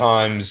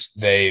 Sometimes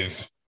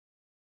they've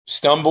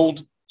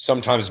stumbled.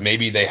 Sometimes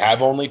maybe they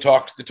have only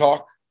talked the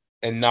talk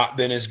and not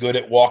been as good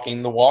at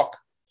walking the walk.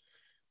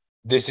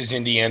 This is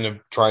Indiana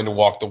trying to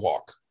walk the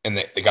walk. And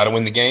they got to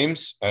win the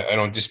games. I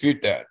don't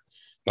dispute that.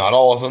 Not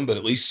all of them, but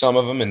at least some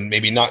of them. And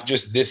maybe not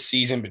just this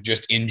season, but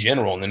just in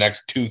general in the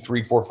next 2,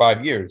 3, 4,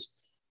 5 years.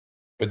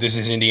 But this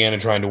is Indiana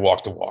trying to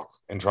walk the walk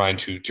and trying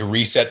to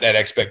reset that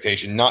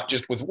expectation, not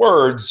just with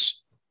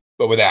words,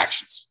 but with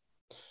actions.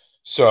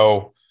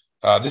 So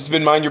this has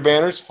been Mind Your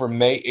Banners for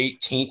May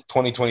 18th,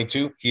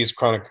 2022. He is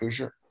Chronic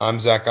Hoosier. I'm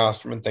Zach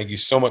Osterman. Thank you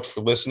so much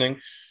for listening.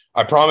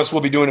 I promise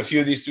we'll be doing a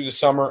few of these through the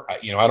summer. I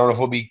don't know if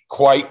we'll be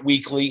quite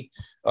weekly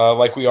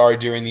like we are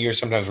during the year.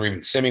 Sometimes we're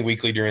even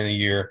semi-weekly during the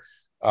year.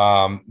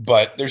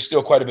 But there's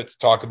still quite a bit to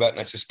talk about, and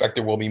I suspect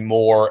there will be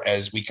more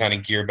as we kind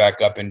of gear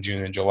back up in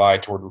June and July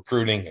toward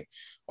recruiting and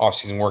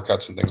off-season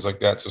workouts and things like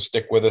that. So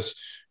stick with us.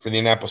 For the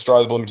Indianapolis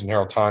Star, the Bloomington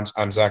Herald Times,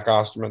 I'm Zach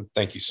Osterman.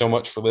 Thank you so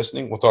much for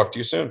listening. We'll talk to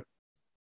you soon.